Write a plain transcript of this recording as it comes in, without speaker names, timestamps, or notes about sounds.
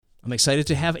I'm excited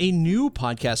to have a new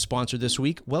podcast sponsor this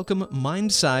week. Welcome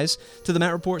MindSize to the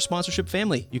Matt Report sponsorship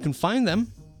family. You can find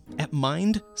them at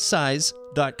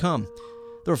mindsize.com.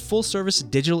 They're a full-service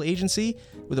digital agency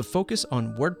with a focus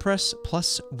on WordPress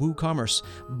plus WooCommerce.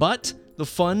 But the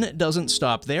fun doesn't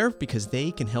stop there because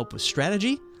they can help with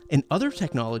strategy and other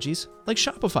technologies like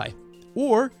Shopify,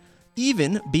 or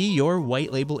even be your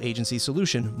white label agency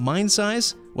solution.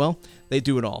 MindSize, well, they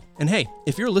do it all. And hey,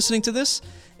 if you're listening to this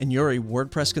and you're a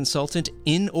WordPress consultant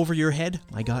in over your head,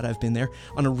 my God, I've been there,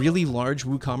 on a really large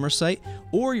WooCommerce site,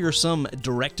 or you're some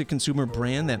direct-to-consumer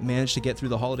brand that managed to get through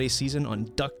the holiday season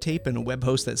on duct tape and a web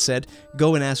host that said,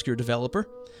 go and ask your developer,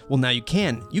 well, now you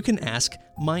can. You can ask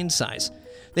MindSize.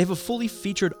 They have a fully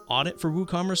featured audit for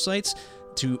WooCommerce sites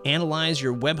to analyze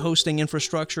your web hosting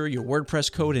infrastructure, your WordPress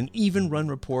code, and even run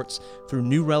reports through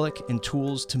New Relic and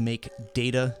tools to make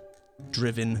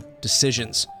data-driven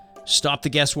decisions. Stop the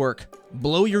guesswork.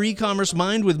 Blow your e-commerce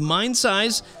mind with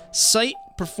MindSize Site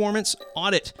Performance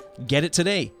Audit. Get it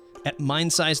today at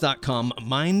mindsize.com,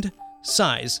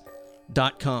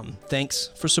 mindsize.com. Thanks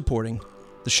for supporting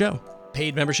the show.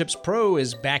 Paid Memberships Pro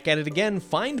is back at it again.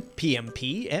 Find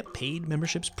PMP at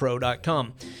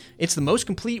paidmembershipspro.com. It's the most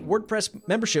complete WordPress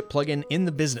membership plugin in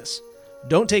the business.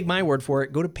 Don't take my word for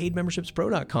it. Go to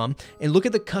paidmembershipspro.com and look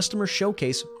at the customer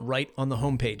showcase right on the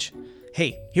homepage.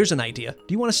 Hey, here's an idea.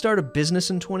 Do you want to start a business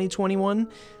in 2021?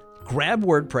 Grab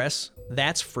WordPress,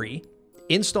 that's free.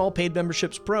 Install Paid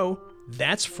Memberships Pro,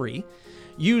 that's free.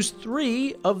 Use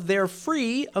 3 of their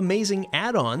free amazing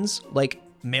add-ons like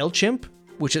MailChimp,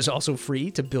 which is also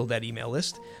free to build that email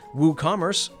list.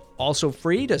 WooCommerce, also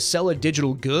free to sell a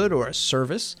digital good or a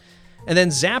service. And then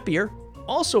Zapier,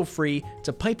 also free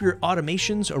to pipe your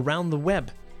automations around the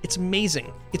web. It's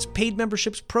amazing. It's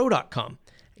paidmembershipspro.com.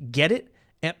 Get it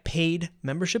at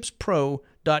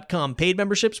paidmembershipspro.com.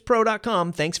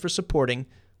 Paidmembershipspro.com. Thanks for supporting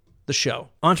the show.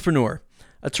 Entrepreneur,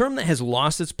 a term that has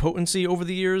lost its potency over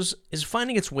the years, is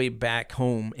finding its way back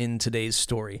home in today's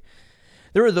story.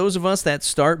 There are those of us that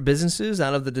start businesses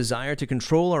out of the desire to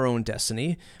control our own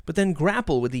destiny, but then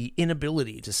grapple with the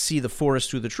inability to see the forest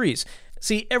through the trees.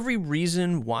 See, every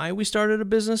reason why we started a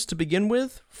business to begin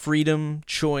with, freedom,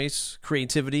 choice,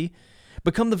 creativity,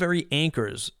 become the very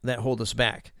anchors that hold us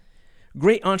back.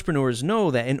 Great entrepreneurs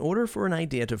know that in order for an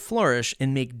idea to flourish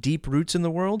and make deep roots in the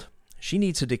world, she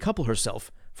needs to decouple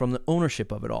herself from the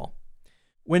ownership of it all.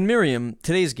 When Miriam,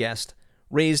 today's guest,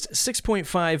 raised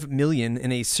 $6.5 million in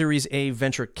a Series A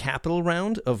venture capital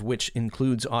round, of which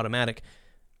includes Automattic,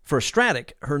 for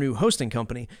Stratic, her new hosting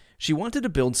company, she wanted to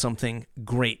build something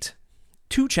great.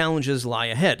 2 challenges lie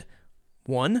ahead.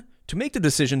 1, to make the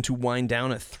decision to wind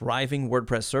down a thriving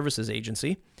WordPress services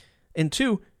agency. And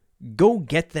 2, go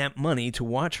get that money to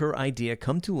watch her idea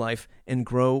come to life and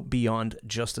grow beyond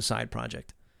just a side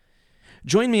project.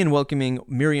 Join me in welcoming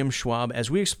Miriam Schwab as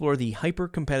we explore the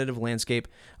hyper-competitive landscape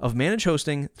of managed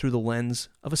hosting through the lens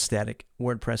of a static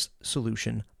WordPress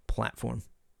solution platform.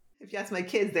 If you ask my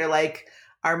kids, they're like,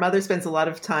 our mother spends a lot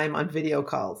of time on video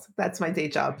calls. That's my day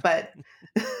job. But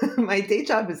my day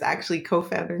job is actually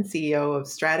co-founder and CEO of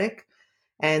Stratic.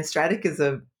 And Stratic is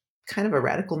a kind of a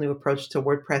radical new approach to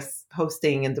WordPress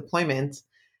hosting and deployment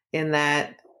in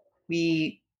that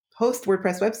we host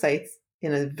WordPress websites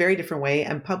in a very different way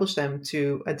and publish them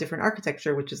to a different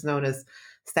architecture, which is known as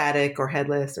static or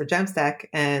headless or Jamstack.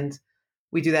 And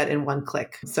we do that in one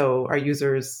click. So our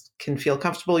users can feel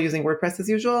comfortable using WordPress as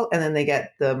usual, and then they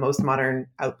get the most modern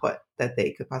output that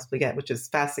they could possibly get, which is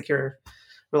fast, secure,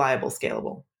 reliable,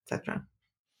 scalable, etc.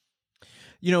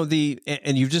 You know,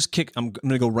 and you've just kicked, I'm going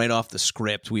to go right off the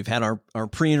script. We've had our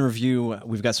pre-interview.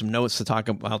 We've got some notes to talk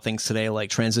about things today, like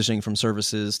transitioning from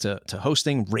services to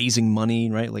hosting, raising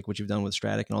money, right? Like what you've done with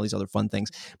Stratic and all these other fun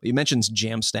things. But you mentioned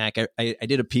Jamstack. I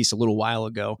did a piece a little while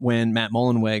ago when Matt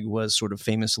Mullenweg was sort of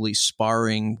famously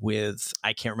sparring with,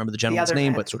 I can't remember the gentleman's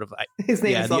name, but sort of, his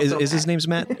name is his name's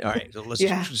Matt? All right. So let's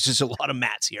it's just a lot of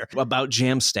Matts here about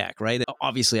Jamstack, right?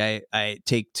 Obviously, I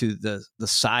take to the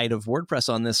side of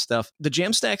WordPress on this stuff. The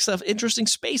Jamstack stuff, interesting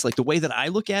space. Like the way that I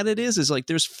look at it is like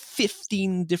there's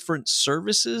 15 different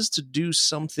services to do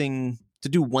something, to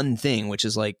do one thing, which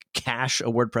is like cache a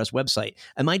WordPress website.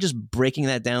 Am I just breaking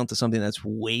that down to something that's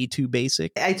way too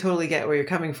basic? I totally get where you're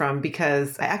coming from,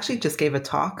 because I actually just gave a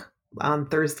talk on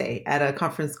Thursday at a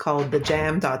conference called the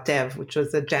Jam.dev, which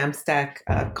was a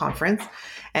Jamstack conference.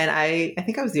 And I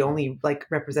think I was the only like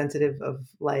representative of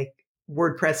like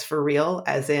WordPress for real,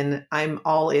 as in I'm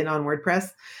all in on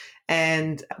WordPress.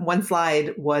 And one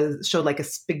slide showed like a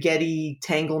spaghetti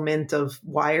tanglement of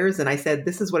wires. And I said,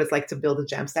 this is what it's like to build a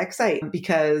Jamstack site,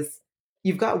 because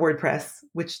you've got WordPress,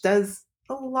 which does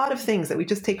a lot of things that we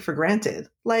just take for granted,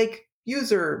 like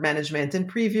user management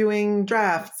and previewing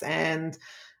drafts and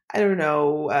I don't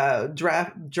know,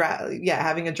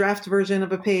 having a draft version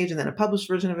of a page and then a published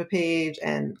version of a page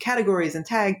and categories and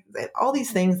tags, all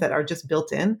these things that are just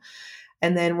built in.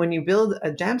 And then when you build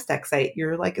a Jamstack site,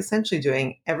 you're like essentially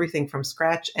doing everything from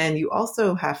scratch. And you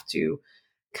also have to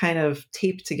kind of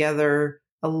tape together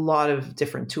a lot of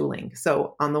different tooling.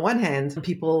 So on the one hand,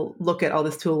 people look at all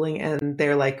this tooling and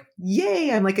they're like,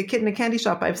 yay, I'm like a kid in a candy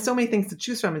shop. I have so many things to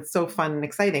choose from. It's so fun and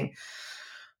exciting.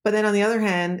 But then on the other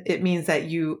hand, it means that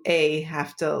you A,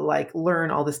 have to like learn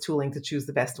all this tooling to choose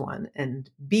the best one. And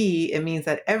B, it means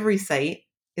that every site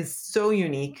is so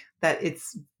unique that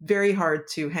it's very hard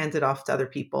to hand it off to other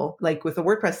people. Like with a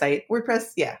WordPress site,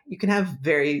 WordPress, yeah, you can have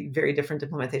very, very different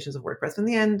implementations of WordPress. In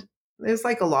the end, there's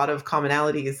like a lot of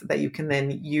commonalities that you can then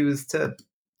use to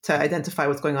identify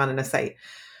what's going on in a site.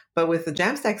 But with the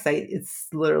Jamstack site, it's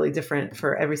literally different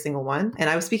for every single one. And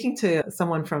I was speaking to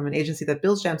someone from an agency that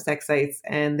builds Jamstack sites,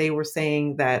 and they were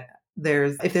saying that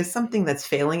if there's something that's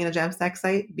failing in a Jamstack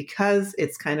site, because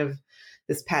it's kind of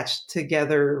this patched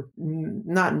together,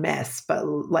 not mess, but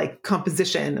like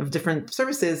composition of different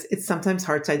services, it's sometimes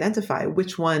hard to identify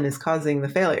which one is causing the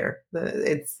failure.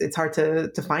 It's hard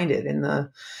to find it in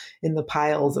the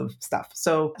piles of stuff.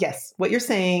 So yes, what you're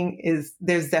saying is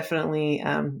there's definitely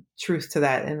truth to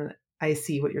that. And I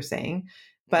see what you're saying.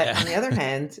 But on the other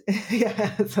hand,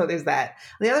 so there's that.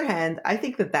 On the other hand, I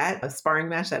think that sparring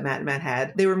match that Matt and Matt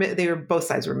had, they were both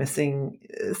sides were missing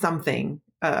something,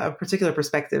 a particular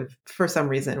perspective for some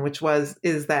reason,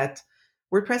 is that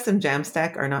WordPress and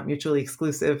Jamstack are not mutually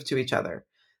exclusive to each other.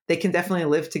 They can definitely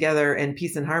live together in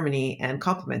peace and harmony and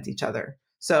complement each other.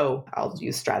 So I'll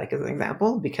use Stratic as an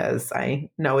example because I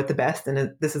know it the best.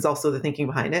 And this is also the thinking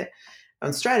behind it.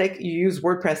 On Stratic, you use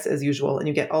WordPress as usual and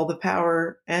you get all the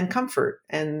power and comfort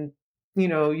and,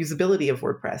 usability of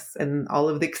WordPress and all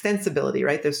of the extensibility,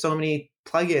 right? There's so many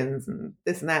plugins and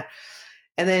this and that.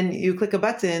 And then you click a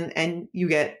button and you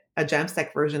get a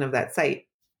Jamstack version of that site.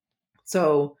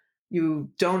 So you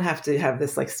don't have to have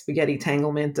this like spaghetti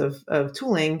tanglement of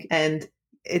tooling. And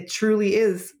it truly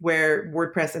is where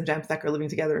WordPress and Jamstack are living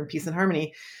together in peace and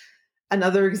harmony.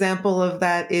 Another example of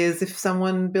that is if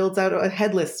someone builds out a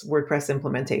headless WordPress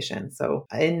implementation. So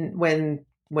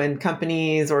when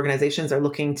companies, organizations are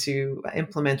looking to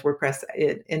implement WordPress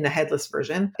in the headless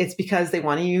version, it's because they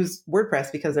want to use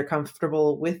WordPress because they're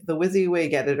comfortable with the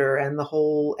WYSIWYG editor and the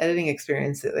whole editing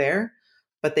experience there.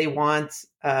 But they want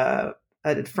a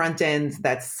front end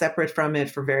that's separate from it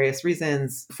for various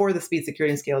reasons, for the speed,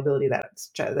 security, and scalability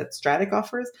that Stratic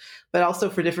offers, but also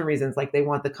for different reasons. Like they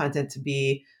want the content to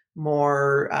be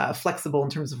more flexible in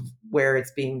terms of where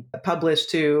it's being published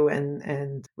to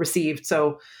and received.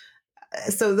 So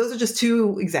those are just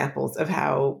two examples of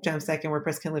how Jamstack and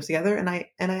WordPress can live together. And I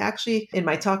actually, in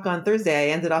my talk on Thursday,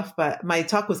 I ended off, but my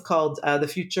talk was called The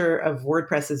Future of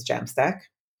WordPress is Jamstack.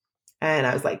 And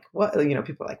I was like, what?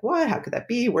 People are like, what? How could that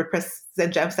be? WordPress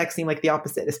and Jamstack seem like the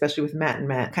opposite, especially with Matt and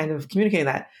Matt kind of communicating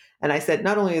that. And I said,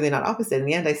 not only are they not opposite, in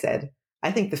the end, I said,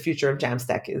 I think the future of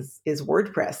Jamstack is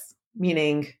WordPress,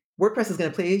 meaning WordPress is going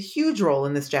to play a huge role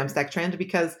in this Jamstack trend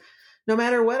because no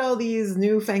matter what all these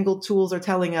newfangled tools are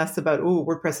telling us about,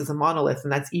 WordPress is a monolith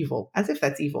and that's evil, as if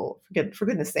that's evil, for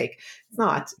goodness sake. It's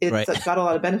not. It's got a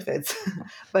lot of benefits.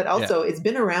 But also, It's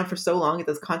been around for so long. It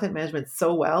does content management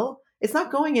so well. It's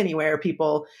not going anywhere,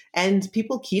 people. And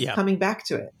people keep coming back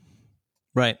to it.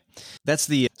 Right. That's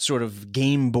the sort of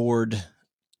game board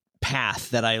path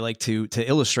that I like to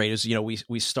illustrate is,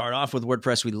 we start off with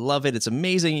WordPress. We love it. It's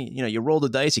amazing. You roll the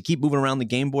dice, you keep moving around the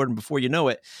game board, and before you know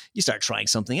it, you start trying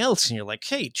something else. And you're like,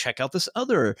 hey, check out this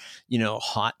other,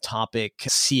 hot topic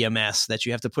CMS that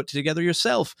you have to put together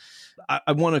yourself.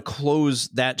 I want to close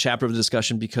that chapter of the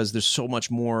discussion because there's so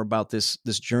much more about this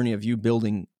journey of you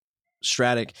building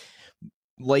Stratic.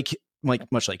 Like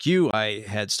much like you, I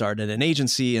had started an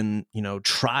agency and,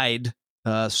 tried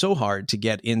so hard to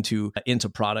get into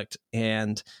product,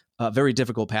 and a very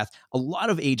difficult path. A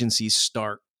lot of agencies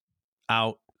start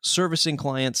out servicing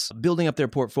clients, building up their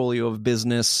portfolio of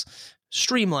business,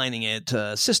 streamlining it,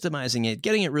 systemizing it,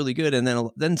 getting it really good.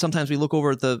 And then sometimes we look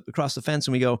over across the fence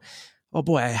and we go, oh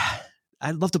boy,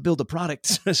 I'd love to build a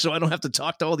product so I don't have to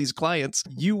talk to all these clients.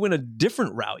 You went a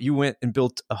different route. You went and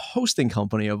built a hosting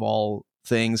company of all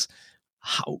things.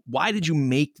 Why did you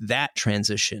make that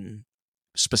transition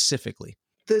specifically?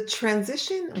 The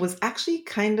transition was actually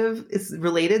is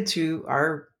related to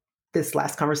this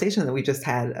last conversation that we just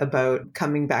had about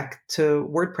coming back to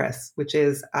WordPress, which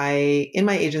is in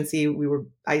my agency, we were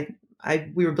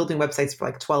building websites for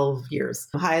like 12 years,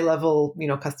 high level,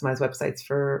 customized websites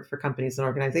for companies and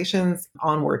organizations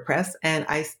on WordPress. And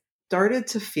I started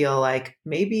to feel like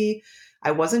maybe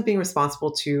I wasn't being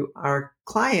responsible to our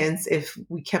clients if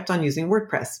we kept on using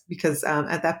WordPress, because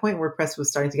at that point, WordPress was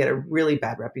starting to get a really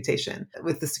bad reputation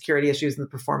with the security issues and the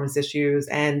performance issues,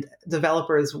 and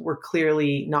developers were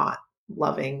clearly not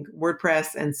loving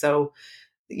WordPress. And so,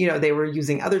 they were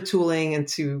using other tooling, and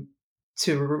to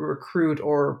recruit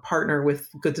or partner with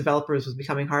good developers was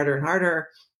becoming harder and harder.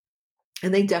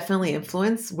 And they definitely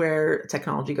influence where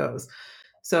technology goes.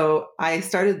 So I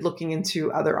started looking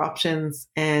into other options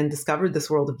and discovered this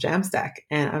world of Jamstack.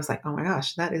 And I was like, oh my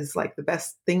gosh, that is like the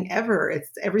best thing ever.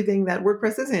 It's everything that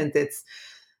WordPress isn't. It's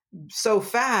so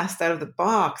fast out of the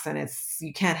box, and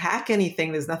you can't hack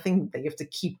anything. There's nothing that you have to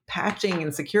keep patching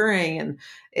and securing, and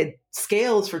it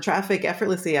scales for traffic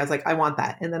effortlessly. I was like, I want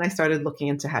that. And then I started looking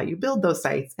into how you build those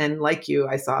sites. And like you,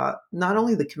 I saw not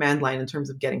only the command line in terms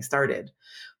of getting started,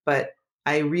 but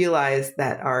I realized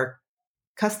that our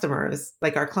customers,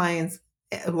 like our clients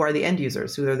who are the end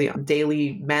users, who are the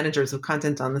daily managers of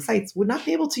content on the sites, would not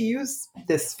be able to use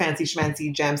this fancy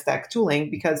schmancy Jamstack tooling,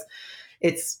 because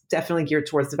it's definitely geared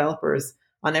towards developers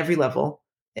on every level,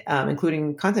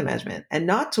 including content management, and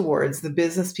not towards the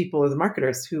business people or the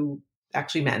marketers who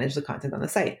actually manage the content on the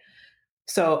site.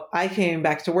 So I came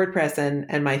back to WordPress,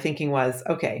 and my thinking was,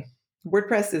 okay,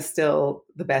 WordPress is still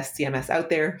the best CMS out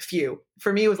there. Phew.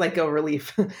 For me, it was like a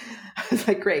relief. I was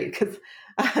like, great, because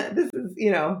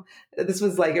this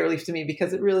was like a relief to me,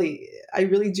 because I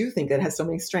really do think it has so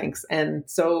many strengths. And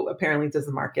so apparently does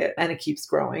the market, and it keeps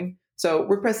growing. So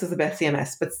WordPress is the best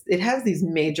CMS, but it has these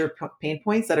major pain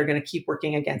points that are going to keep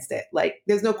working against it. Like,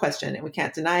 there's no question, and we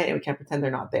can't deny it, and we can't pretend they're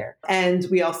not there. And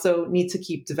we also need to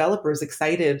keep developers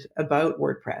excited about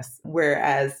WordPress,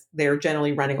 whereas they're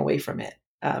generally running away from it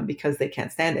because they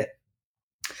can't stand it.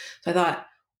 So I thought,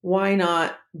 why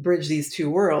not bridge these two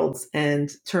worlds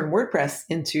and turn WordPress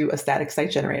into a static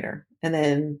site generator? And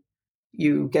then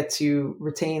you get to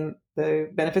retain the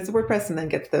benefits of WordPress and then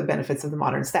get the benefits of the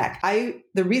modern stack.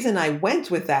 The reason I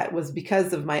went with that was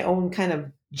because of my own kind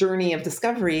of journey of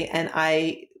discovery. And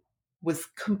I was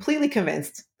completely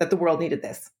convinced that the world needed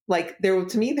this. Like,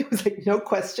 to me, there was like no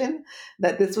question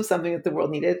that this was something that the world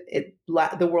needed.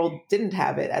 The world didn't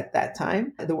have it at that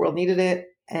time. The world needed it.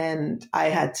 And I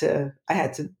had to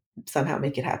somehow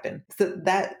make it happen.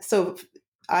 So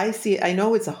I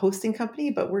know it's a hosting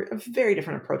company, but we're a very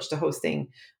different approach to hosting.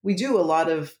 We do a lot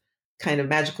of kind of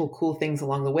magical, cool things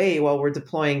along the way while we're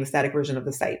deploying the static version of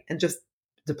the site. And just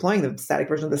deploying the static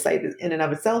version of the site in and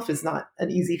of itself is not an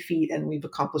easy feat. And we've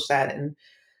accomplished that in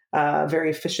a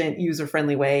very efficient,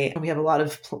 user-friendly way. And we have a lot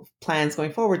of plans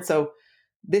going forward. So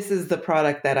this is the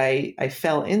product that I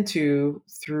fell into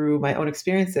through my own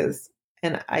experiences.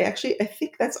 And I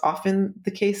think that's often the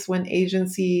case when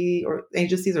agencies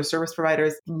or service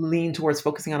providers lean towards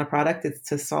focusing on a product. It's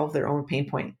to solve their own pain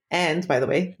point. And by the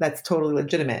way, that's totally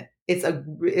legitimate. It's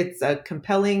a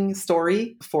compelling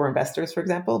story for investors, for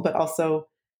example, but also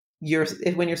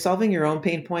when you're solving your own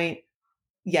pain point,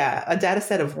 yeah, a data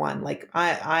set of one. Like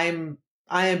I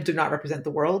do not represent the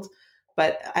world,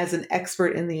 but as an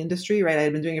expert in the industry, right? I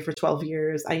had been doing it for 12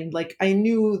 years. I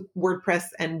knew WordPress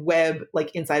and web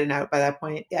like inside and out by that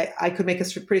point. I could make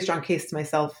a pretty strong case to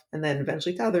myself, and then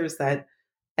eventually to others and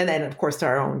then of course to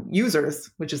our own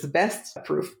users, which is the best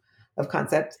proof of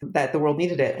concept that the world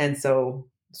needed it. And so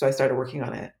I started working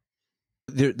on it.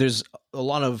 There's a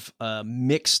lot of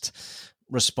mixed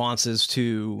responses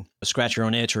to scratch your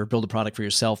own itch or build a product for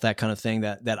yourself, that kind of thing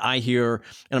that I hear,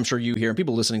 and I'm sure you hear, and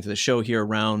people listening to the show here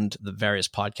around the various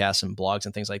podcasts and blogs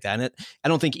and things like that. And I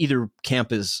don't think either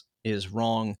camp is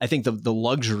wrong. I think the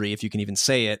luxury, if you can even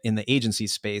say it, in the agency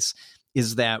space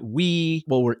is that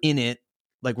we're in it,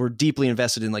 like we're deeply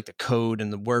invested in like the code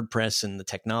and the WordPress and the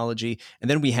technology. And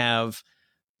then we have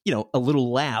a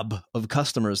little lab of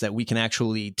customers that we can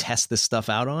actually test this stuff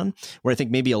out on, where I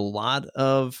think maybe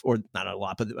there's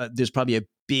probably a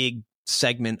big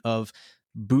segment of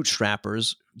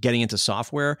bootstrappers getting into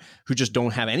software who just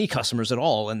don't have any customers at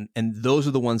all. And those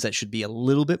are the ones that should be a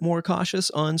little bit more cautious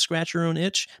on scratch your own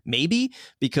itch, maybe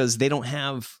because they don't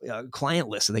have a client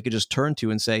list that they could just turn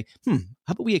to and say, how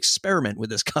about we experiment with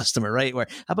this customer, right? Or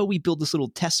how about we build this little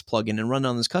test plugin and run it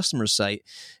on this customer's site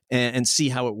and see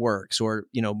how it works, or,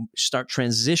 start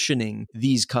transitioning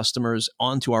these customers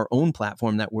onto our own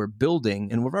platform that we're building,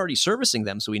 and we're already servicing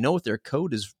them. So we know what their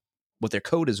code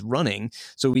is running,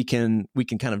 so we can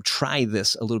kind of try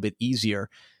this a little bit easier.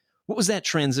 What was that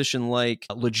transition like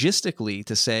logistically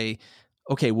to say,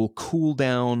 okay, we'll cool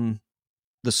down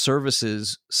the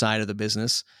services side of the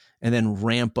business and then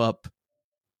ramp up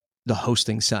the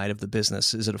hosting side of the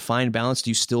business? Is it a fine balance? Do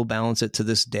you still balance it to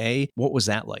this day? What was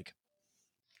that like?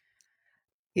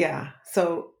 Yeah.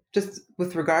 So just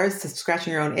with regards to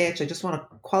scratching your own itch, I just want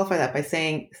to qualify that by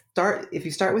saying if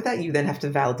you start with that, you then have to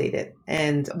validate it.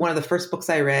 And one of the first books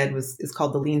I read is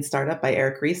called The Lean Startup by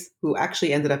Eric Ries, who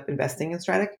actually ended up investing in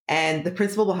Stratic. And the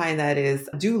principle behind that is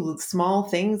do small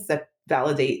things that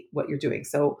validate what you're doing.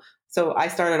 So I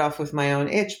started off with my own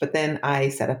itch, but then I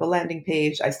set up a landing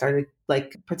page. I started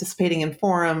like participating in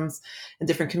forums and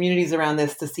different communities around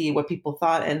this to see what people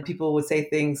thought. And people would say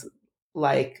things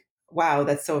like, wow,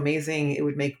 that's so amazing. It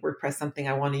would make WordPress something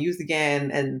I want to use again.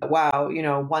 And wow,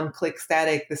 one-click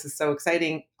static. This is so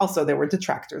exciting. Also, there were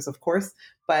detractors, of course,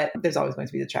 but there's always going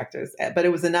to be detractors. But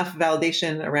it was enough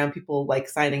validation around people like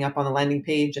signing up on the landing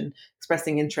page and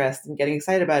expressing interest and getting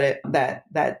excited about it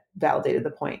that validated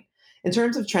the point. In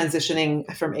terms of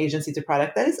transitioning from agency to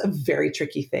product, that is a very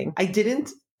tricky thing. I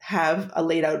didn't have a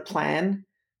laid out plan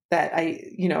that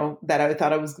I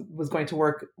thought I was going to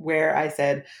work, where I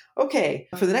said, okay,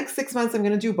 for the next 6 months, I'm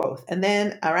going to do both. And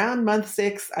then around month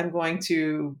 6, I'm going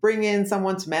to bring in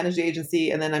someone to manage the agency.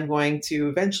 And then I'm going to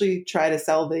eventually try to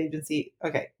sell the agency.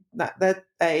 Okay.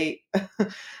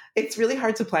 It's really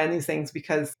hard to plan these things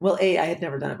because, well, A, I had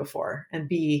never done it before. And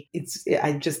B,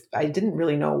 I didn't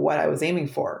really know what I was aiming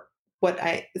for.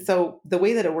 So the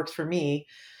way that it worked for me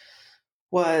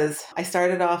was I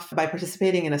started off by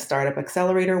participating in a startup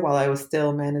accelerator while I was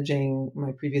still managing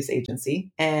my previous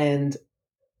agency. And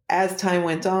as time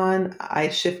went on, I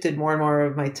shifted more and more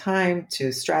of my time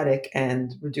to Stratic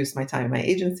and reduced my time in my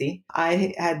agency.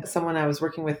 I had someone I was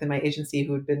working with in my agency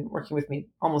who had been working with me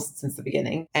almost since the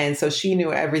beginning. And so she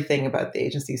knew everything about the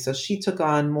agency. So she took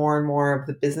on more and more of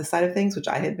the business side of things, which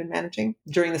I had been managing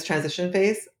during this transition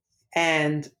phase.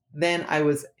 And then I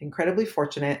was incredibly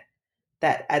fortunate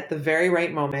that at the very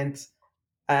right moment,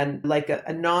 and like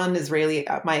a non-Israeli,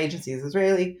 my agency is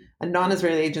Israeli, a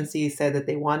non-Israeli agency said that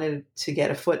they wanted to get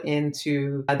a foot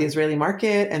into the Israeli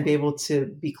market and be able to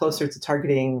be closer to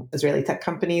targeting Israeli tech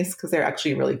companies because they're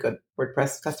actually really good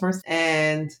WordPress customers,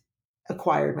 and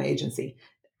acquired my agency.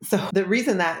 So the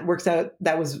reason that works out,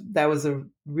 that was a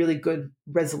really good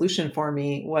resolution for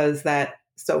me, was that,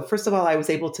 so first of all, I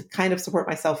was able to kind of support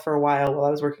myself for a while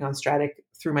I was working on Stratic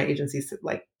through my agency's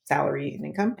like salary and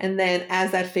income. And then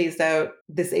as that phased out,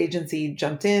 this agency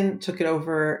jumped in, took it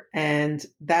over, and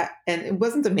it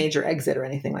wasn't a major exit or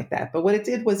anything like that. But what it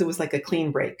did was it was like a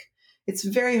clean break. It's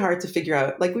very hard to figure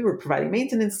out, like we were providing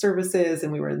maintenance services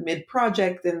and we were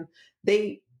mid-project, and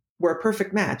they were a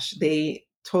perfect match. They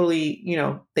totally,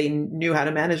 they knew how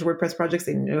to manage WordPress projects.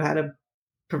 They knew how to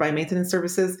provide maintenance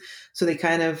services. So they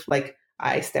kind of like,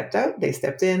 I stepped out, they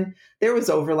stepped in. There was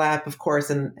overlap, of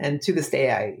course, and to this day,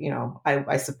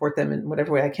 I support them in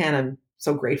whatever way I can. I'm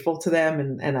so grateful to them,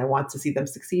 and I want to see them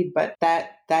succeed. But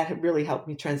that really helped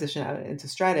me transition out into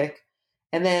Stratic.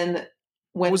 And then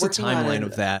what was the timeline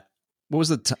of that? What was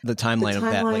the timeline of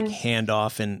that, like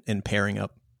handoff and pairing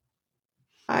up?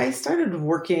 I started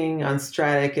working on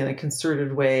Stratic in a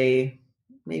concerted way,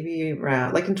 maybe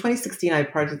around like in 2016. I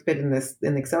participated in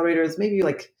the accelerators, maybe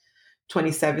like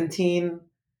 2017.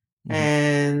 Mm-hmm.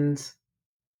 And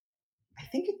I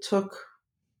think it took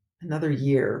another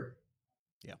year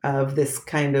of this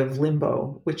kind of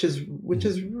limbo, which is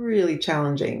really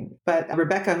challenging. But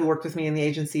Rebecca, who worked with me in the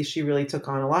agency, she really took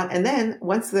on a lot. And then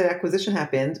once the acquisition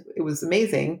happened, it was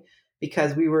amazing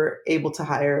because we were able to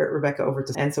hire Rebecca over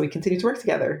and so we continued to work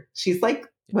together. She's like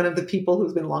one of the people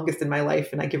who's been longest in my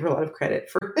life, and I give her a lot of credit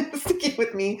for sticking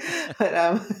with me. But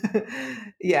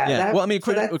well, I mean,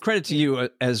 credit to you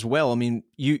as well. I mean,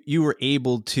 you were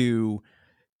able to,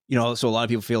 so a lot of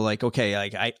people feel like, okay,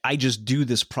 like I just do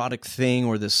this product thing,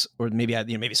 or maybe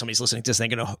maybe somebody's listening to this,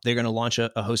 they're gonna launch a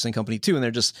hosting company too, and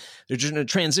they're just gonna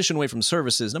transition away from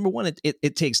services. Number one,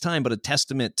 it takes time, but a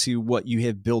testament to what you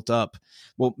have built up.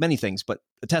 Well, many things, but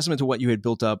a testament to what you had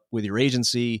built up with your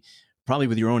agency, probably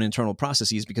with your own internal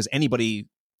processes, because anybody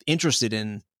interested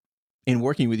in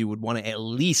working with you would want to at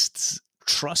least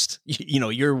trust,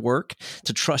 your work,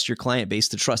 to trust your client base,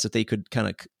 to trust that they could kind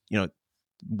of,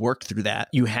 work through that.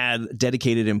 You had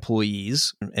dedicated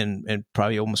employees and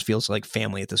probably almost feels like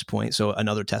family at this point. So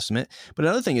another testament. But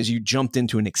another thing is you jumped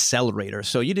into an accelerator.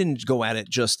 So you didn't go at it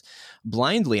just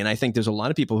blindly. And I think there's a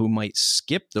lot of people who might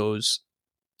skip those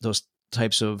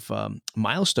types of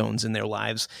milestones in their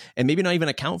lives and maybe not even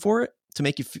account for it to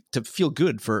make you to feel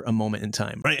good for a moment in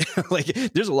time, right? Like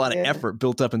there's a lot of effort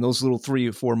built up in those little 3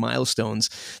 or 4 milestones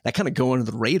that kind of go under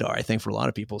the radar, I think, for a lot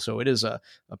of people. So it is a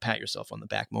pat yourself on the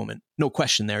back moment. No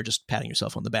question there, just patting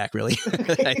yourself on the back, really,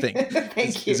 I think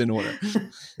Thank you. is in order.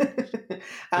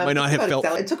 Might not have felt...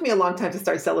 It took me a long time to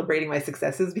start celebrating my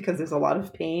successes because there's a lot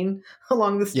of pain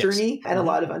along this journey and a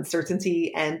lot of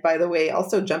uncertainty. And by the way,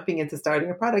 also jumping into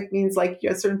starting a product means like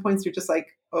at certain points, you're just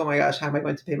like, oh my gosh, how am I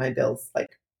going to pay my bills?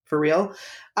 Like, for real.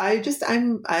 I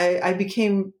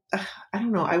became, I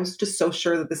don't know. I was just so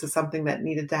sure that this is something that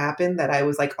needed to happen that I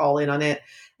was like all in on it.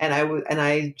 And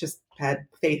I just had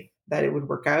faith that it would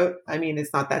work out. I mean,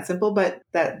 it's not that simple, but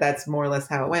that's more or less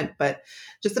how it went. But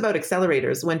just about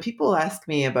accelerators, when people ask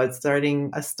me about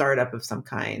starting a startup of some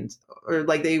kind, or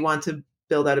like they want to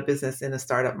build out a business in a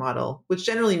startup model, which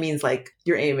generally means like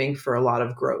you're aiming for a lot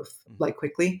of growth, like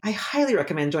quickly, I highly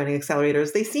recommend joining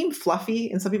accelerators. They seem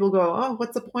fluffy and some people go, oh,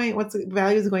 what's the point? What's the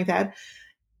value is it going to add?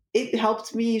 It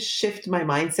helped me shift my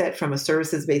mindset from a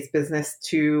services-based business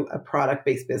to a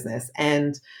product-based business.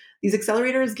 And these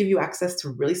accelerators give you access to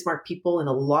really smart people in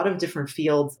a lot of different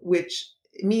fields, which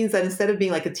means that instead of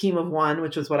being like a team of one,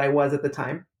 which was what I was at the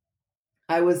time,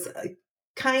 I was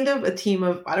kind of a team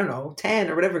of, 10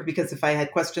 or whatever, because if I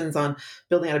had questions on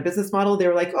building out a business model, they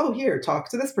were like, oh, here,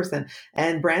 talk to this person.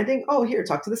 And branding, oh, here,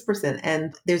 talk to this person.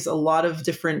 And there's a lot of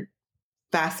different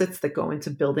facets that go into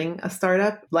building a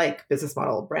startup, like business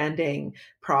model, branding,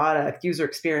 product, user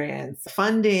experience,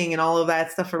 funding, and all of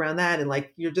that stuff around that. And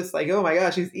like, you're just like, oh my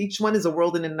gosh, each one is a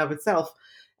world in and of itself.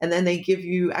 And then they give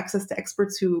you access to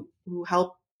experts who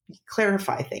help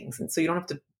clarify things. And so you don't have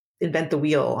to invent the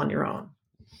wheel on your own.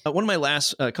 One of my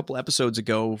last couple episodes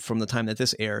ago from the time that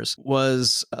this airs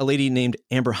was a lady named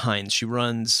Amber Hines. She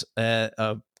runs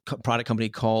a product company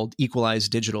called Equalize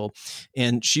Digital.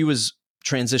 And she was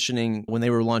transitioning when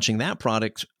they were launching that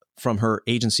product from her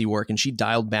agency work, and she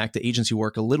dialed back the agency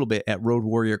work a little bit at Road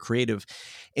Warrior Creative.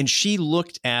 And she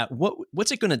looked at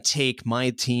what's it going to take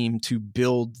my team to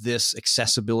build this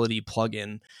accessibility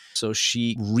plugin. So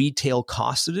she retail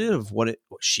costed it of what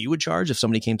she would charge if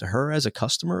somebody came to her as a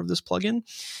customer of this plugin.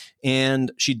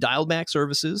 And she dialed back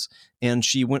services and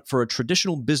she went for a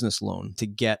traditional business loan to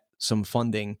get some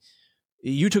funding.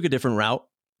 You took a different route.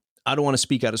 I don't want to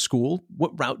speak out of school.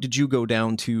 What route did you go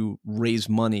down to raise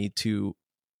money to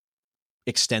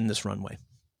extend this runway?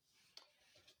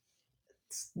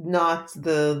 It's not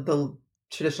the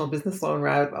traditional business loan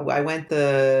route. I went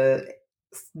the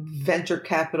venture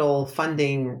capital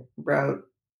funding route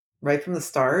right from the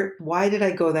start. Why did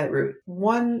I go that route?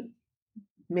 One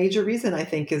major reason, I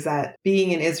think, is that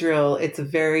being in Israel, it's a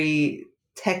very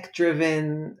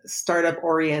tech-driven,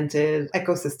 startup-oriented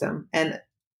ecosystem. And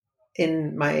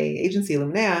in my agency,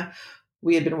 Lumnea,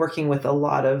 we had been working with a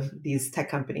lot of these tech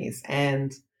companies,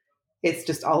 and it's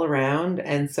just all around.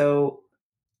 And so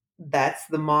that's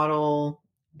the model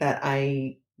that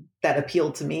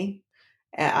appealed to me.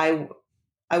 And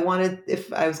I wanted,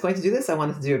 if I was going to do this, I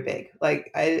wanted to do it big.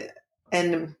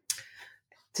 And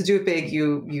to do it big,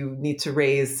 you need to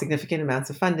raise significant amounts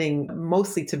of funding,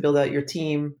 mostly to build out your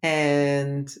team.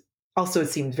 And also it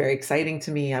seemed very exciting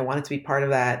to me. I wanted to be part of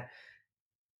that.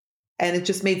 And it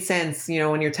just made sense,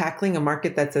 when you're tackling a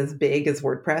market that's as big as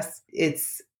WordPress,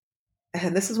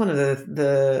 and this is one of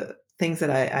the things that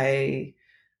I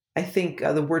think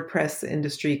the WordPress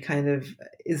industry kind of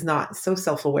is not so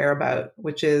self-aware about,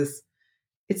 which is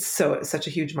it's such a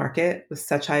huge market with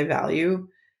such high value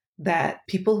that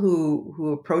people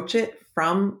who approach it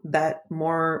from that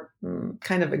more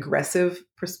kind of aggressive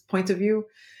point of view,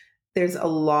 there's a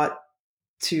lot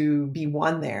to be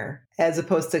won there, as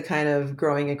opposed to kind of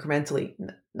growing incrementally.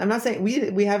 I'm not saying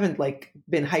we haven't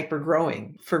been hyper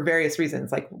growing for various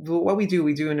reasons. Like what we do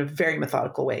in a very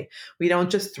methodical way. We don't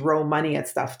just throw money at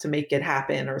stuff to make it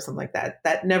happen or something like that.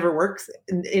 That never works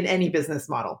in any business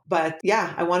model. But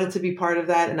yeah, I wanted to be part of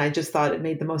that, and I just thought it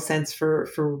made the most sense for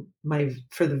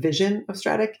the vision of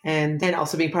Stratic, and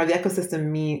also being part of the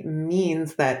ecosystem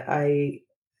means that I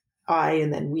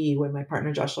and then when my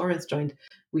partner Josh Lawrence joined,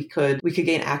 we could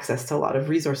gain access to a lot of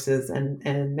resources and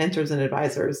mentors and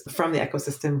advisors from the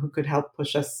ecosystem who could help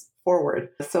push us forward.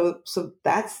 So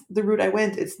that's the route I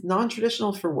went. It's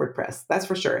non-traditional for WordPress, that's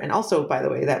for sure. And also, by the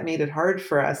way, that made it hard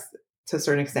for us to a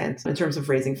certain extent in terms of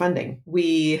raising funding.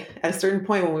 At a certain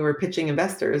point when we were pitching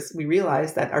investors, we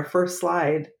realized that our first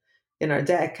slide in our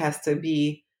deck has to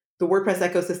be, the WordPress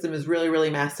ecosystem is really, really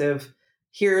massive.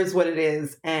 Here's what it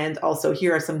is. And also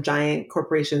here are some giant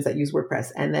corporations that use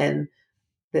WordPress. And then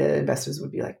the investors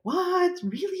would be like, what?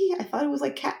 Really? I thought it was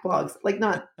like cat blogs. Like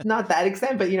not that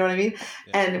extent, but you know what I mean?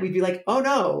 Yeah. And we'd be like, oh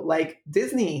no, like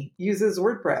Disney uses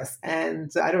WordPress and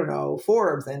I don't know,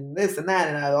 Forbes and this and that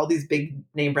and all these big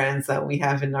name brands that we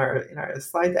have in our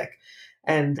slide deck.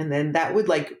 And then that would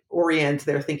like orient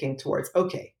their thinking towards,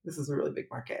 okay, this is a really big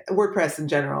market. WordPress in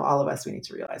general, all of us, we need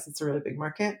to realize it's a really big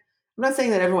market. I'm not saying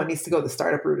that everyone needs to go the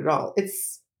startup route at all.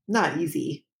 It's not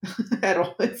easy at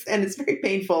all. And it's very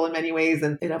painful in many ways.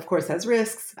 And it, of course, has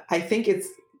risks. I think it's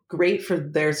great for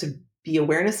there to be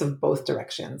awareness of both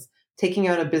directions. Taking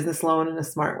out a business loan in a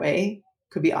smart way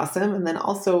could be awesome. And then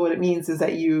also what it means is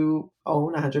that you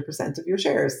own 100% of your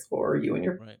shares, or you and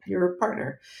your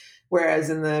partner. Whereas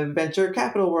in the venture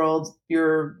capital world,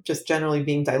 you're just generally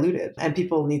being diluted, and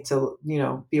people need to,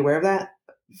 be aware of that.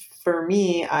 For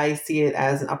me, I see it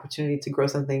as an opportunity to grow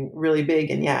something really big.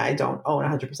 And yeah, I don't own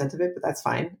 100% of it, but that's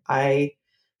fine. I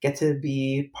get to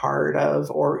be part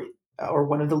of or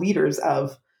one of the leaders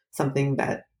of something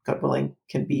that, God willing,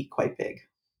 can be quite big.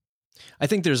 I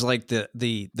think there's like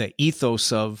the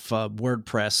ethos of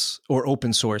WordPress or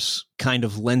open source kind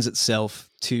of lends itself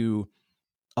to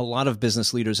a lot of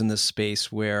business leaders in this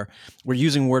space, where we're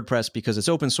using WordPress because it's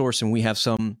open source and we have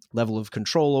some level of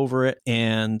control over it.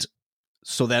 And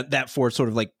so that for sort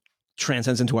of like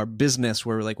transcends into our business,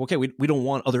 where we're like, okay, we don't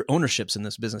want other ownerships in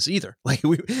this business either. Like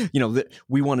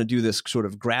we want to do this sort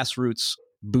of grassroots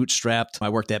bootstrapped. I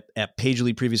worked at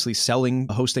Pagely previously selling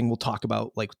hosting. We'll talk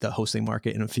about like the hosting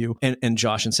market in a few. And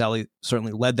Josh and Sally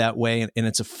certainly led that way. And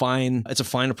it's a fine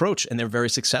approach. And they're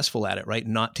very successful at it, right?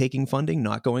 Not taking funding,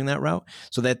 not going that route,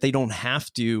 so that they don't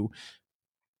have to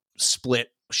split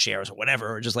shares or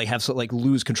whatever, or just like have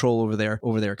lose control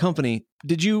over their company.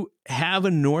 Did you have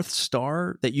a North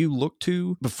Star that you looked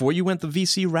to before you went the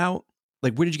VC route?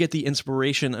 Like, where did you get the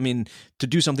inspiration? I mean, to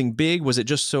do something big, was it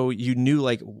just so you knew,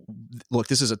 like, look,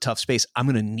 this is a tough space. I'm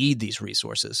going to need these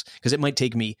resources because it might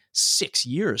take me 6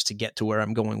 years to get to where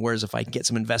I'm going. Whereas if I can get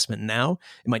some investment now,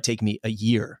 it might take me a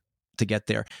year to get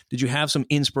there. Did you have some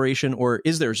inspiration, or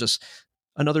is there just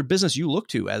another business you look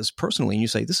to as personally and you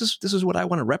say, this is what I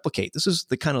want to replicate. This is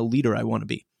the kind of leader I want to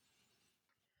be?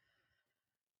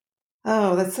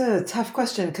 Oh, that's a tough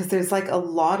question, because there's like a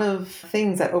lot of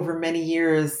things that over many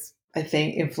years, I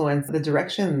think, influenced the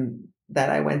direction that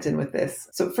I went in with this.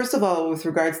 So first of all, with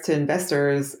regards to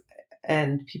investors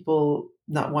and people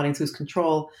not wanting to lose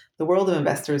control, the world of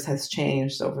investors has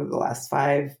changed over the last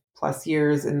 5+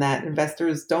 years, in that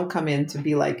investors don't come in to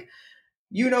be like,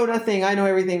 you know nothing, I know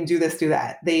everything, do this, do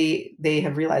that. They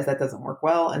have realized that doesn't work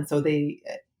well. And so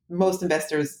most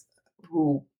investors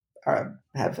who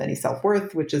have any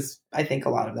self-worth, which is, I think, a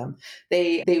lot of them,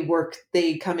 they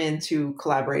come in to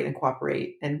collaborate and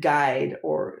cooperate and guide,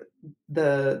 or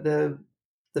the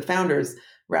founders,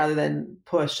 rather than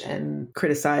push and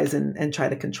criticize and try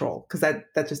to control, because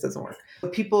that just doesn't work.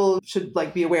 But people should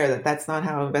be aware that that's not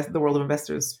how the world of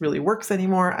investors really works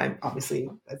anymore. Obviously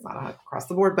that's not across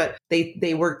the board, but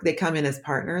they come in as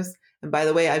partners. And by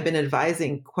the way, I've been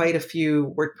advising quite a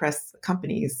few WordPress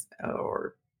companies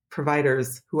or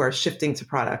providers who are shifting to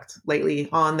product lately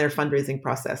on their fundraising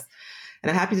process, and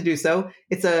I'm happy to do so.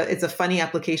 It's a funny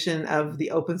application of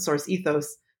the open source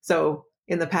ethos. So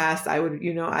in the past,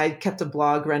 I kept a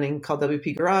blog running called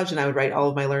WP Garage, and I would write all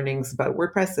of my learnings about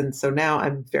WordPress. And so now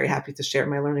I'm very happy to share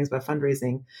my learnings about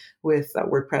fundraising with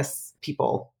WordPress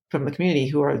people from the community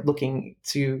who are looking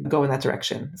to go in that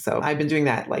direction. So I've been doing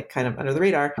that kind of under the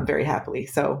radar very happily.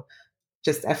 So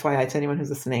just FYI to anyone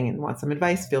who's listening and wants some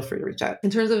advice, feel free to reach out.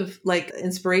 In terms of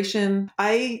inspiration,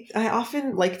 I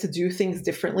often like to do things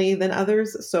differently than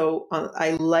others. So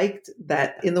I liked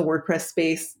that in the WordPress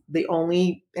space, the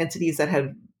only entities that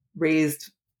had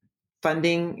raised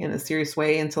funding in a serious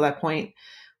way until that point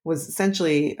was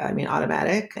essentially,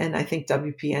 Automatic, and I think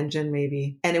WP Engine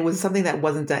maybe. And it was something that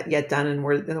wasn't yet done in the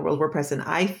world of WordPress. And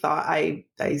I thought, and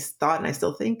I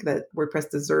still think, that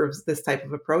WordPress deserves this type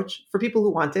of approach for people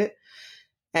who want it.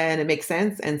 And it makes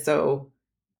sense. And so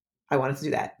I wanted to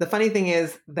do that. The funny thing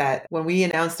is that when we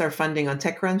announced our funding on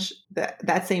TechCrunch,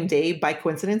 that same day, by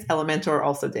coincidence, Elementor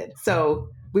also did. So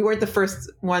we weren't the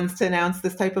first ones to announce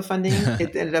this type of funding.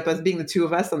 It ended up as being the two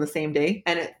of us on the same day.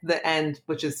 And at the end,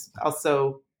 which is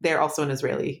also, they're also an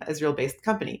Israel-based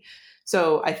company.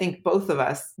 So I think both of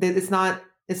us, it's not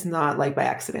by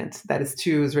accident that it's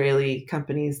two Israeli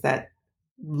companies that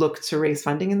look to raise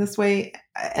funding in this way.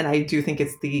 And I do think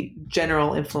it's the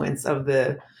general influence of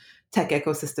the tech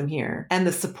ecosystem here and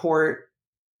the support.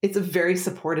 It's a very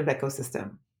supportive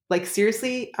ecosystem.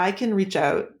 Seriously, I can reach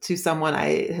out to someone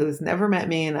who's never met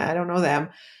me and I don't know them,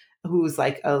 who's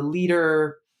a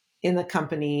leader in the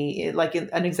company, like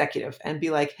an executive, and be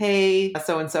like, hey,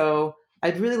 so and so,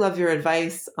 I'd really love your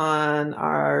advice on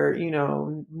our,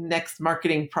 next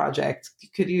marketing project.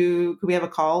 Could we have a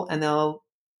call? And they'll,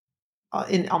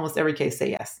 in almost every case,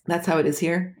 say yes. That's how it is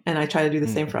here. And I try to do the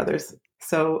same for others.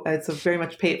 So it's a very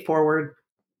much pay it forward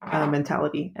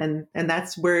mentality. And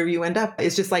that's where you end up.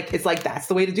 It's just like, that's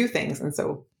the way to do things. And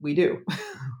so we do.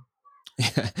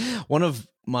 One of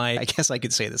my, I guess I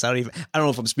could say this. I don't know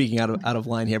if I'm speaking out of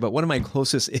line here, but one of my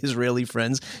closest Israeli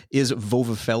friends is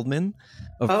Vova Feldman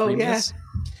of Freemius.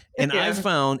 Yeah. And I've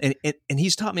found, and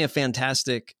he's taught me a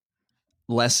fantastic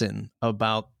lesson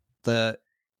about the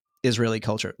Israeli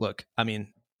culture. Look, I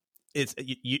mean, it's,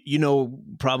 you know,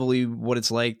 probably what it's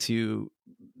like to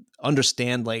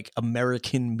understand like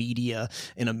American media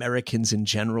and Americans in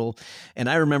general. And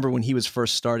I remember when he was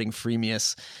first starting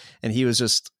Freemius, and he would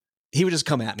just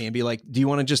come at me and be like, do you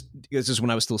want to just, this is when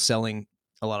I was still selling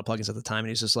a lot of plugins at the time. And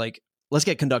he's just like, let's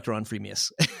get Conductor on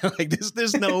Freemius. Like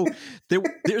there's no,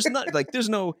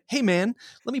 hey man,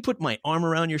 let me put my arm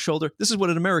around your shoulder. This is what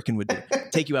an American would do.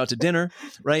 Take you out to dinner,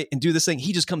 right? And do this thing.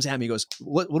 He just comes at me and goes,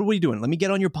 what are you doing? Let me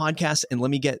get on your podcast and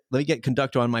let me get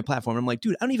Conductor on my platform. I'm like,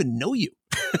 dude, I don't even know you.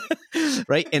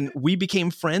 Right. And we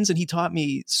became friends, and he taught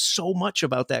me so much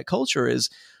about that culture. Is,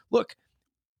 look,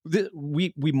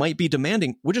 we might be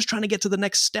demanding. We're just trying to get to the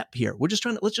next step here.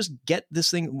 Let's just get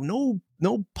this thing.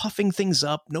 No puffing things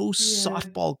up. No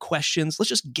softball questions. Let's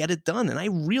just get it done. And I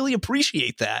really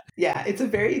appreciate that. Yeah, it's a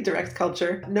very direct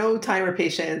culture. No time or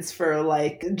patience for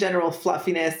like general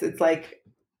fluffiness. It's like,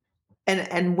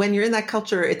 and when you're in that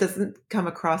culture, it doesn't come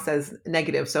across as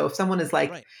negative. So if someone is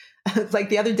like, right. Like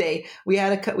the other day, we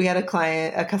had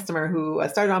a customer who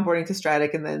started onboarding to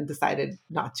Stratic and then decided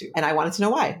not to. And I wanted to know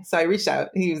why. So I reached out.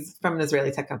 He was from an Israeli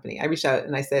tech company. I reached out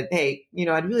and I said, hey,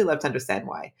 I'd really love to understand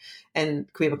why.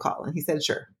 And could we have a call? And he said,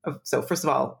 sure. So first of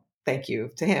all, thank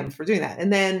you to him for doing that.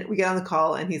 And then we get on the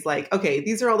call and he's like, okay,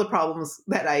 these are all the problems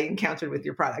that I encountered with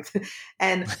your product.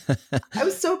 And I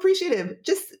was so appreciative.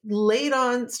 Just lay it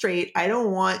on straight. I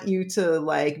don't want you to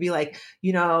like be like,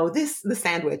 the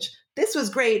sandwich, this was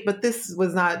great, but this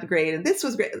was not great. And this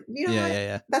was great.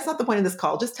 That's not the point of this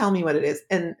call. Just tell me what it is.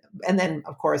 And then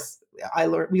of course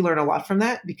we learn a lot from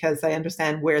that, because I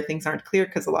understand where things aren't clear,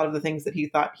 because a lot of the things that he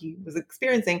thought he was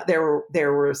experiencing, there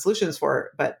were solutions for,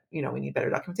 but we need better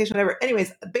documentation, whatever.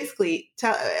 Anyways, basically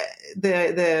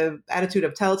the attitude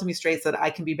of tell it to me straight so that I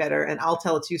can be better, and I'll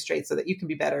tell it to you straight so that you can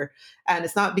be better. And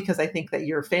it's not because I think that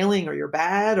you're failing or you're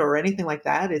bad or anything like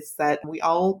that. It's that we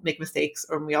all make mistakes,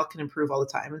 or we all can improve all the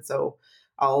time. And so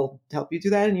I'll help you do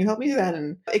that and you help me do that.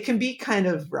 And it can be kind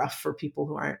of rough for people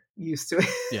who aren't used to it.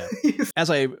 Yeah.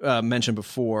 As I mentioned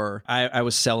before, I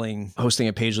was hosting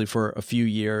at Pagely for a few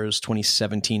years,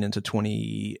 2017 into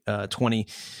 2020.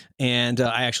 And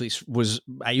I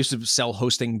used to sell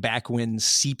hosting back when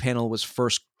cPanel was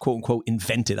first, quote unquote,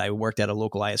 invented. I worked at a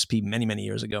local ISP many, many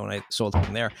years ago, and I sold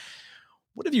hosting there.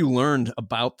 What have you learned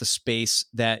about the space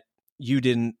that you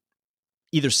didn't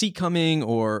either see coming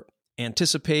or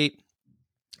anticipate?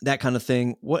 That kind of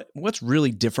thing. What's really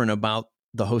different about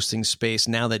the hosting space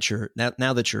now that you're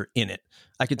in it?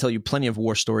 I could tell you plenty of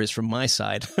war stories from my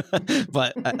side,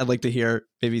 but I'd like to hear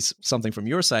maybe something from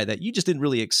your side that you just didn't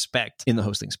really expect in the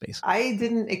hosting space. I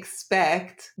didn't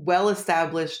expect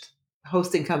well-established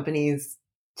hosting companies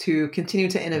to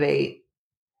continue to innovate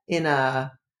in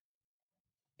a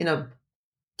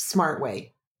smart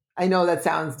way. I know that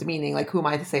sounds demeaning, like who am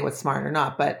I to say what's smart or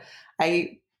not, but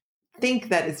I think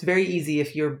that it's very easy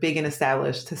if you're big and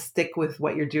established to stick with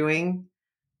what you're doing,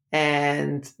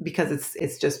 and because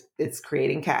it's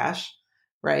creating cash,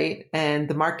 right? And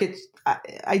the market,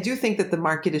 I do think that the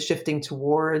market is shifting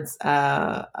towards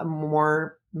a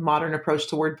more modern approach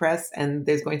to WordPress, and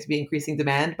there's going to be increasing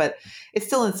demand, but it's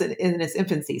still in its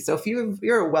infancy. So if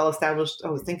you're a well-established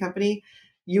hosting company,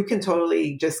 you can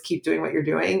totally just keep doing what you're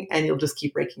doing, and you'll just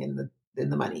keep raking in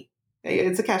the money.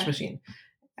 It's a cash machine.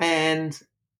 And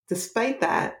despite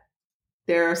that,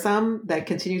 there are some that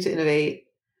continue to innovate,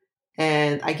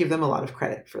 and I give them a lot of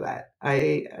credit for that.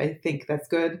 I think that's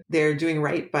good. They're doing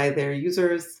right by their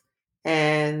users.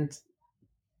 And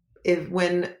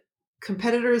when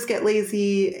competitors get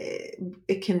lazy,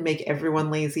 it can make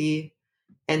everyone lazy.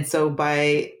 And so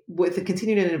with the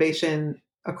continued innovation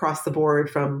across the board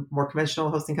from more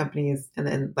conventional hosting companies and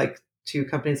then like to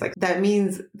companies like that,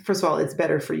 means, first of all, it's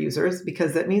better for users,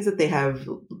 because that means that they have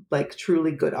like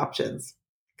truly good options,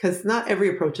 because not every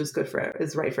approach is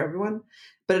right for everyone.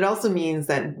 But it also means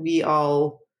that we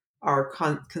all are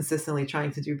consistently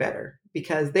trying to do better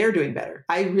because they're doing better.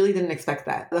 I really didn't expect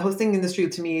that. The hosting industry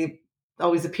to me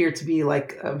always appeared to be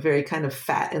like a very kind of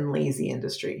fat and lazy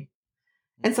industry.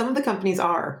 And some of the companies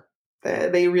are.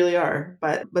 They really are,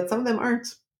 but some of them aren't.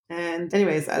 And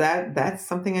anyways, that's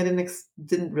something I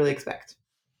didn't really expect.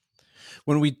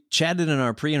 When we chatted in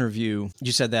our pre-interview,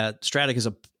 you said that Stratic is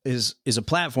a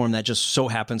platform that just so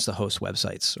happens to host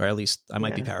websites, or at least I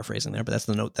might be paraphrasing there, but that's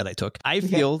the note that I took. I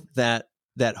feel that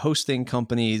hosting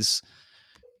companies,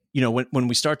 when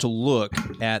we start to look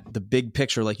at the big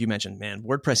picture, like you mentioned, man,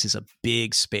 WordPress is a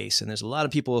big space, and there's a lot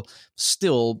of people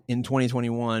still in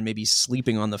 2021 maybe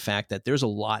sleeping on the fact that there's a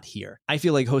lot here. I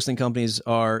feel like hosting companies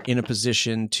are in a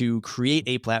position to create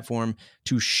a platform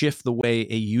to shift the way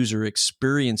a user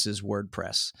experiences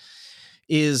WordPress.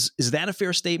 Is that a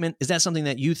fair statement? Is that something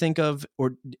that you think of,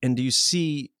 and do you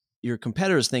see your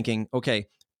competitors thinking, okay,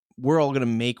 we're all going to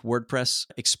make WordPress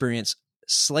experience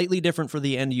slightly different for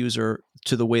the end user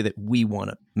to the way that we want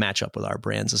to match up with our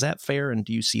brands? Is that fair? And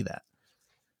do you see that?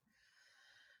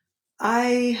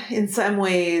 I, in some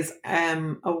ways,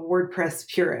 am a WordPress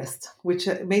purist, which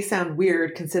may sound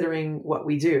weird considering what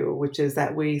we do, which is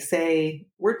that we say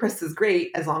WordPress is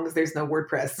great as long as there's no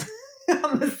WordPress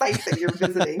on the site that you're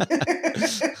visiting.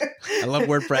 I love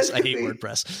WordPress. I hate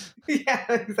WordPress.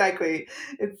 Yeah, exactly.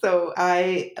 And so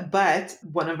but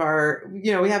one of our,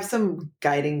 we have some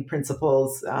guiding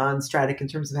principles on Stratic in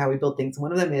terms of how we build things.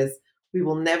 One of them is we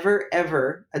will never,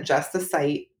 ever adjust the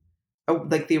site,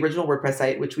 like the original WordPress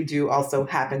site, which we do also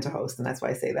happen to host. And that's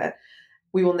why I say that.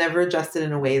 We will never adjust it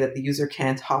in a way that the user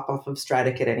can't hop off of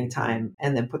Stratic at any time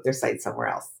and then put their site somewhere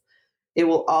else. It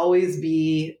will always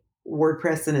be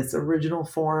WordPress in its original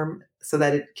form so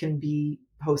that it can be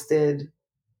hosted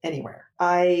anywhere.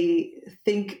 I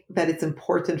think that it's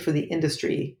important for the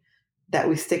industry that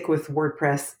we stick with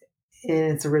WordPress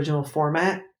in its original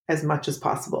format as much as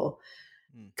possible.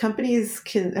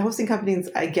 Hosting companies,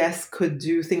 I guess, could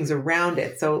do things around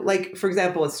it. So like, for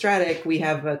example, at Stratic, we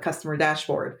have a customer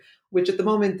dashboard, which at the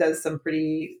moment does some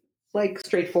pretty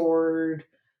straightforward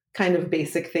kind of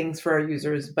basic things for our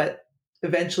users, but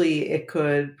eventually it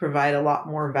could provide a lot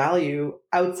more value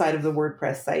outside of the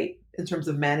WordPress site in terms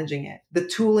of managing it. The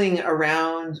tooling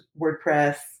around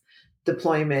WordPress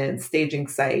deployment, staging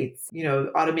sites,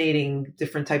 automating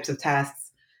different types of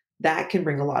tasks, that can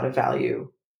bring a lot of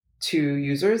value to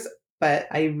users. But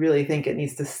I really think it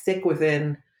needs to stick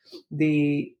within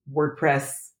the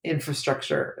WordPress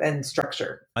infrastructure and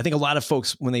structure. I think a lot of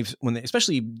folks, when they,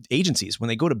 especially agencies, when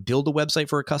they go to build a website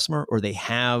for a customer, or they're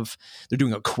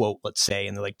doing a quote, let's say,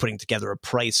 and they're like putting together a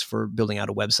price for building out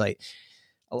a website,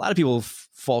 a lot of people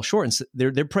fall short, and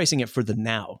they're pricing it for the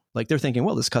now. Like they're thinking,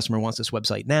 well, this customer wants this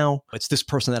website now. It's this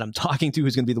person that I'm talking to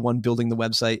who's going to be the one building the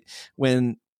website.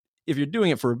 When if you're doing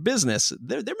it for a business,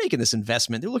 they're making this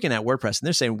investment. They're looking at WordPress and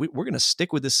they're saying, we're going to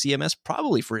stick with this CMS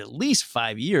probably for at least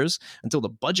 5 years until the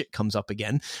budget comes up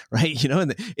again, right?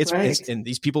 And and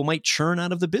these people might churn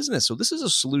out of the business. So this is a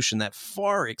solution that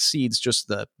far exceeds just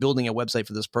the building a website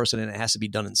for this person and it has to be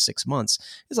done in 6 months.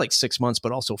 It's like 6 months,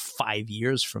 but also 5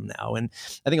 years from now. And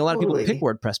I think a lot of people pick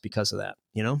WordPress because of that,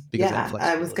 because of that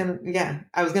flexibility.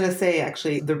 I was gonna say,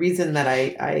 actually, the reason that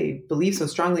I believe so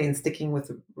strongly in sticking with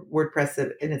WordPress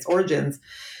in its origins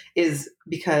is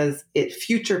because it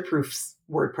future-proofs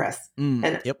WordPress.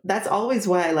 That's always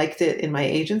why I liked it in my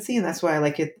agency, and that's why I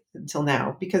like it until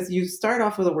now, because you start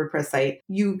off with a WordPress site,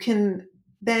 you can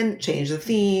then change the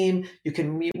theme, you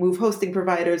can move hosting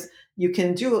providers, you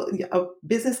can a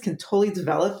business can totally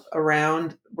develop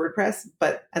around WordPress,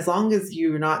 but as long as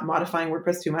you're not modifying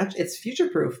WordPress too much, it's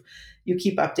future-proof. You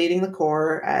keep updating the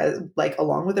core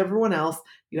along with everyone else,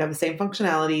 you have the same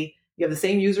functionality, you have the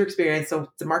same user experience. So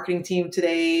the marketing team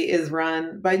today is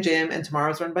run by Jim and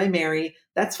tomorrow's run by Mary.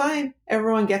 That's fine.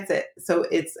 Everyone gets it. So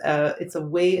it's a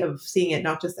way of seeing it,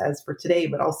 not just as for today,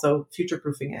 but also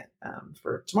future-proofing it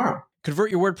for tomorrow. Convert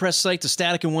your WordPress site to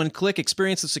Static in one click.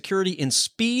 Experience the security and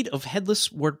speed of headless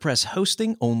WordPress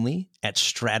hosting only at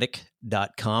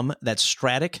Stratic.com. That's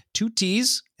Stratic, 2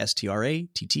 T's,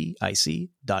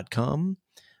 STRATTIC.com.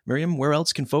 Miriam, where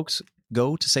else can folks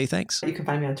go to say thanks? You can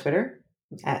find me on Twitter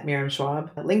at Miriam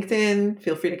Schwab. LinkedIn,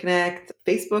 feel free to connect.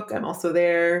 Facebook, I'm also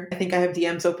there. I think I have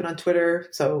DMs open on Twitter,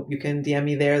 so you can DM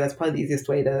me there. That's probably the easiest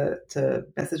way to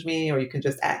message me, or you can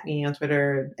just @ me on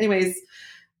Twitter. Anyways,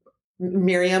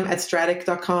 Miriam at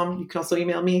Stratic.com. You can also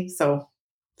email me, so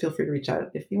feel free to reach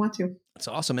out if you want to. That's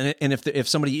awesome. And if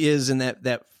somebody is in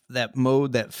that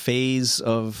mode, that phase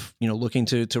of looking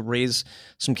to raise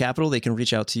some capital, they can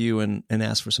reach out to you and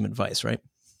ask for some advice, right?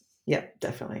 Yeah,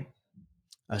 definitely.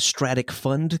 A Stratic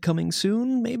fund coming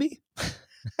soon, maybe?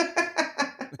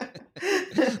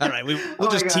 All right, we'll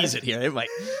just tease it here. It might.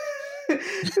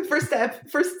 First step,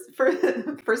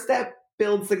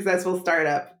 build successful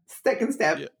startup. Second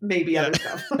step, maybe other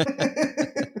stuff.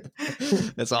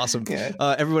 That's awesome. Yeah.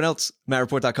 Everyone else,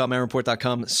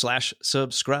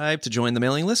 mattreport.com/subscribe to join the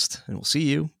mailing list, and we'll see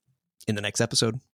you in the next episode.